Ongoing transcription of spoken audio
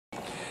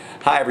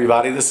Hi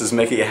everybody, this is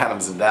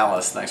Mickey+Adams in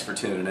Dallas. Thanks for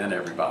tuning in,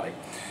 everybody.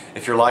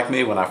 If you're like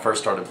me, when I first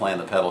started playing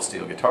the pedal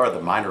steel guitar, the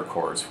minor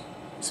chords,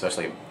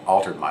 especially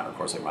altered minor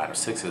chords like minor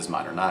sixes,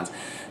 minor nines,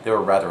 they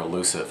were rather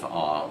elusive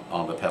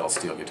on the pedal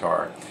steel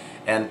guitar.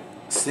 And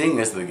seeing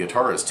as the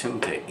guitar is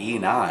tuned to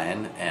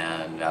E9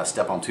 and I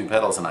step on two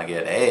pedals and I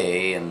get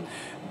A, and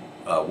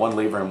one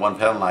lever and one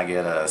pedal and I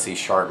get a C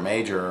sharp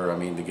major, I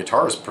mean the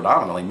guitar is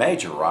predominantly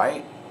major,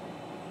 right?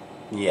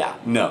 Yeah,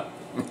 no.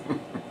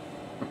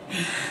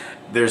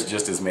 There's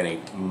just as many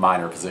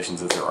minor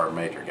positions as there are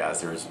major, guys.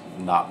 There's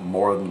not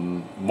more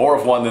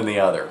of one than the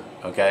other,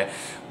 okay?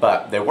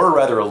 But they were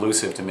rather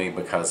elusive to me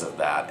because of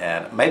that,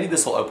 and maybe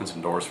this will open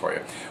some doors for you.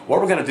 What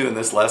we're going to do in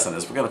this lesson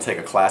is we're going to take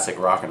a classic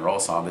rock and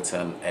roll song that's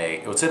in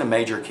a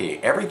major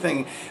key.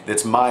 Everything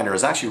that's minor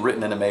is actually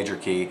written in a major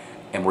key,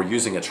 and we're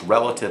using its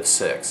relative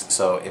six.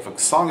 So if a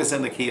song is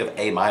in the key of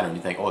A minor, and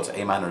you think, oh, it's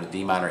A minor to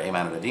D minor, A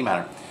minor to D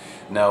minor,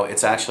 no,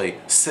 it's actually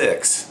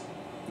six.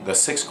 The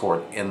 6th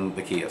chord in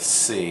the key of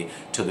C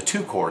to the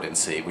 2 chord in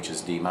C, which is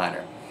D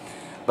minor.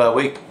 But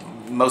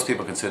most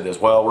people consider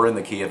this, well, we're in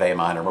the key of A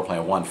minor, we're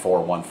playing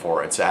 1-4,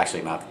 1-4. It's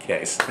actually not the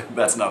case.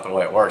 That's not the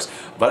way it works,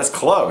 but it's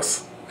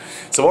close.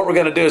 So what we're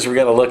going to do is we're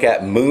going to look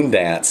at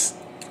Moondance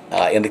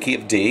in the key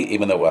of D,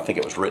 even though I think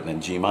it was written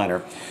in G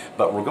minor.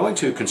 But we're going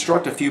to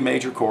construct a few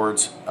major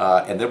chords,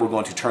 and then we're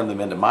going to turn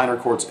them into minor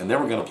chords, and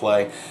then we're going to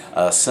play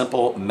a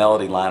simple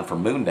melody line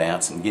from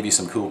Moondance and give you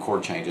some cool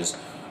chord changes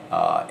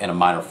in a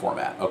minor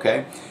format,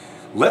 okay?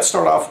 Let's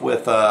start off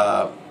with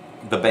the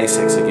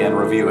basics again,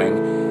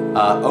 reviewing.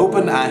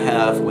 Open I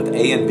have with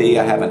A and B,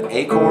 I have an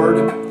A chord.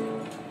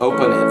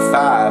 Open at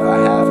 5, I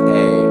have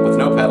with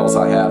no pedals,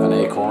 I have an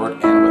A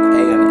chord. And with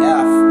A and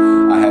F,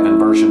 I have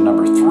inversion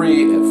number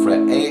 3 at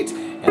fret 8.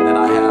 And then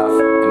I have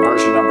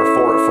inversion number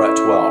 4 at fret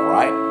 12,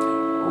 right?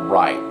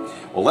 Right.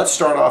 Well, let's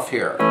start off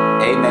here.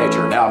 A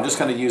major. Now I'm just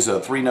going to use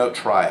a 3-note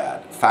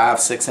triad. 5,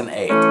 6, and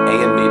 8. A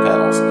and B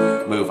pedals.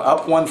 Move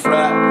up 1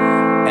 fret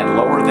and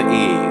lower the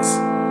E's.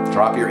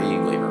 Drop your E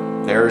lever.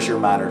 There's your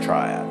minor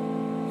triad.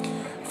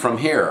 From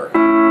here,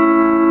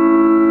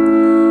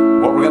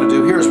 what we're going to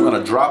do here is we're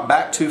going to drop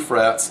back 2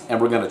 frets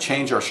and we're going to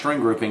change our string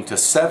grouping to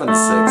 7, 6,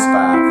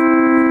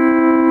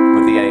 5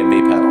 with the A and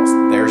B pedals.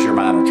 There's your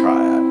minor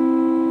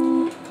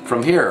triad.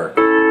 From here,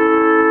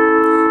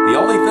 the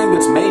only thing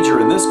that's major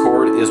in this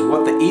chord is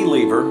what the E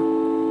lever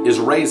is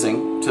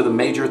raising to the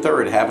major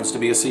third. It happens to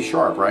be a C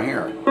sharp right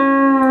here. If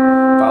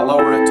I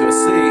lower it to a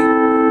C,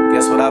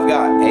 guess what I've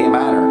got? A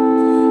minor.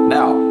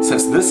 Now,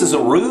 since this is a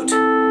root,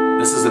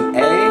 this is an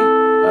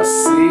A,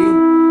 C,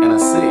 and a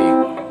C.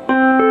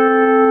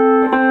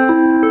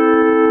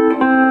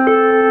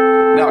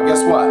 Now,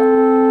 guess what?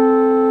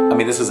 I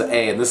mean, this is an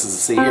A and this is a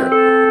C here.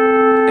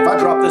 If I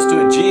drop this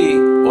to a G,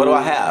 what do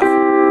I have?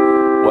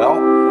 Well,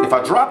 if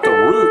I drop the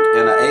root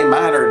in an A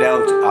minor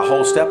down a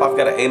whole step, I've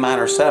got an A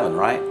minor 7,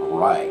 right?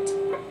 Right.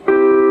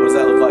 What does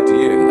that look like to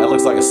you? That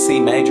looks like a C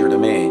major to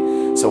me.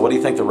 So what do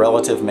you think the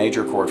relative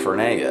major chord for an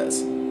A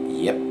is?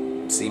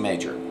 Yep, C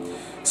major.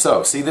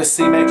 So, see this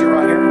C major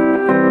right here?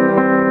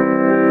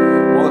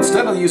 Well,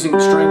 instead of using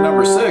string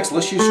number 6,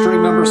 let's use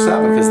string number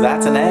 7, because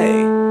that's an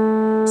A.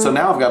 So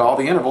now I've got all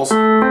the intervals of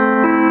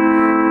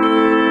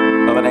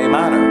an A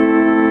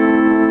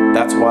minor.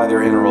 That's why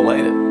they're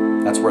interrelated.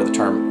 That's where the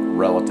term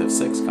relative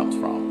 6 comes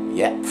from.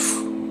 Yeah,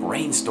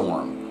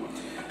 brainstorm.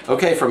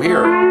 Okay, from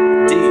here,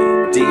 D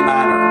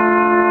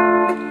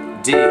minor,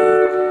 D,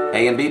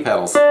 A and B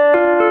pedals.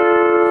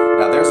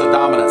 Now there's a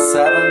dominant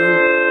 7,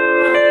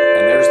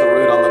 and there's the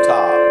root on the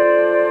top.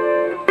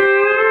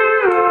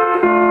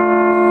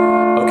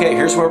 Okay,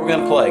 here's where we're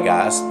going to play,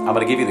 guys. I'm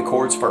going to give you the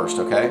chords first,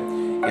 okay?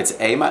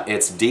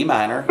 It's D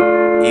minor,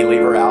 E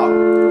lever out,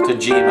 to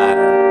G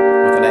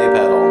minor with an A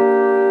pedal.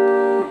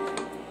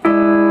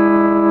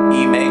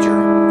 E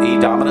major, E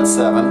dominant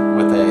 7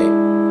 with a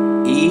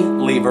E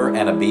lever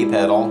and a B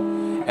pedal,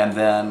 and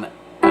then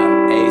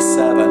an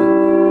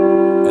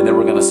A7, and then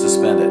we're going to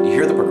suspend it. You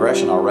hear the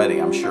progression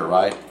already, I'm sure,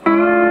 right?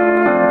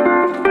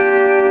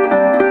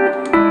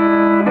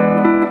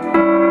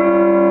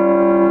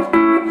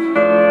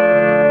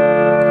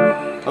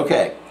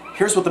 Okay,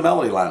 here's what the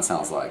melody line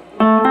sounds like.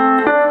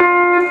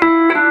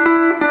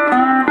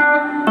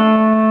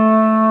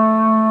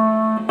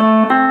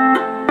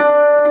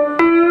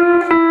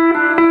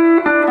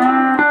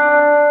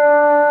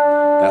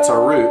 That's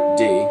our root,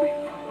 D.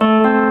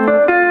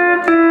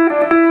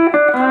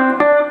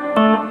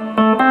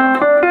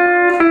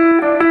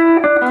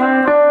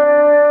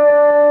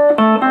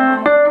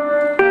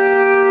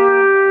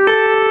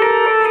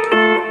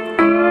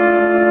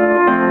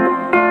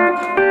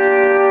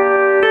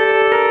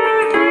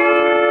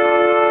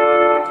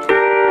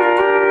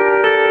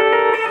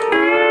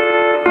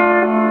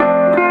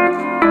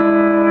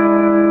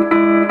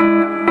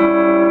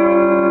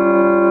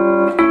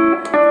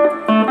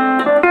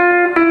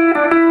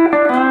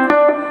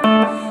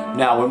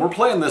 Now, when we're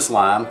playing this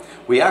line,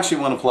 we actually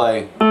want to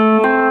play,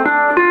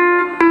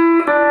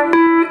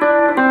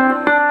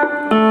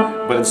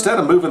 but instead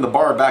of moving the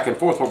bar back and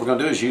forth, what we're going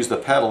to do is use the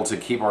pedal to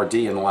keep our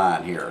D in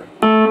line here.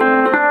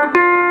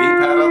 B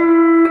pedal,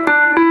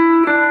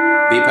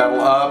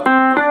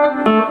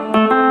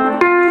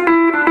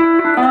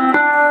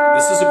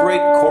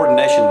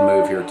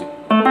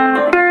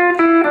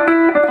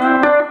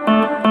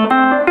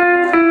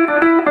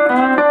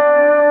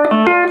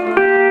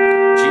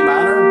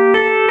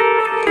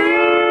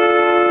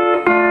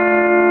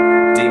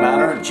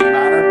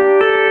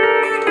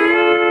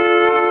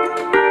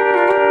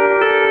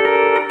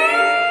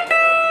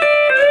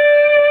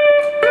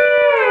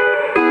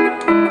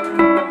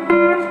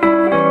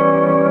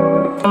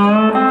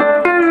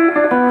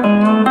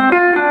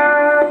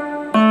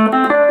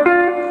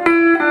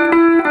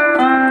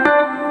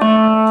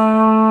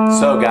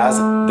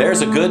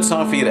 There's a good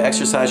song for you to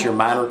exercise your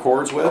minor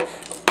chords with.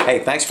 Hey,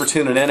 thanks for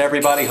tuning in,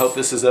 everybody. Hope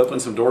this has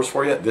opened some doors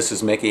for you. This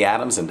is Mickey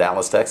Adams in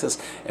Dallas,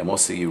 Texas, and we'll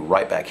see you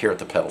right back here at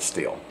the Pedal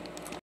Steel.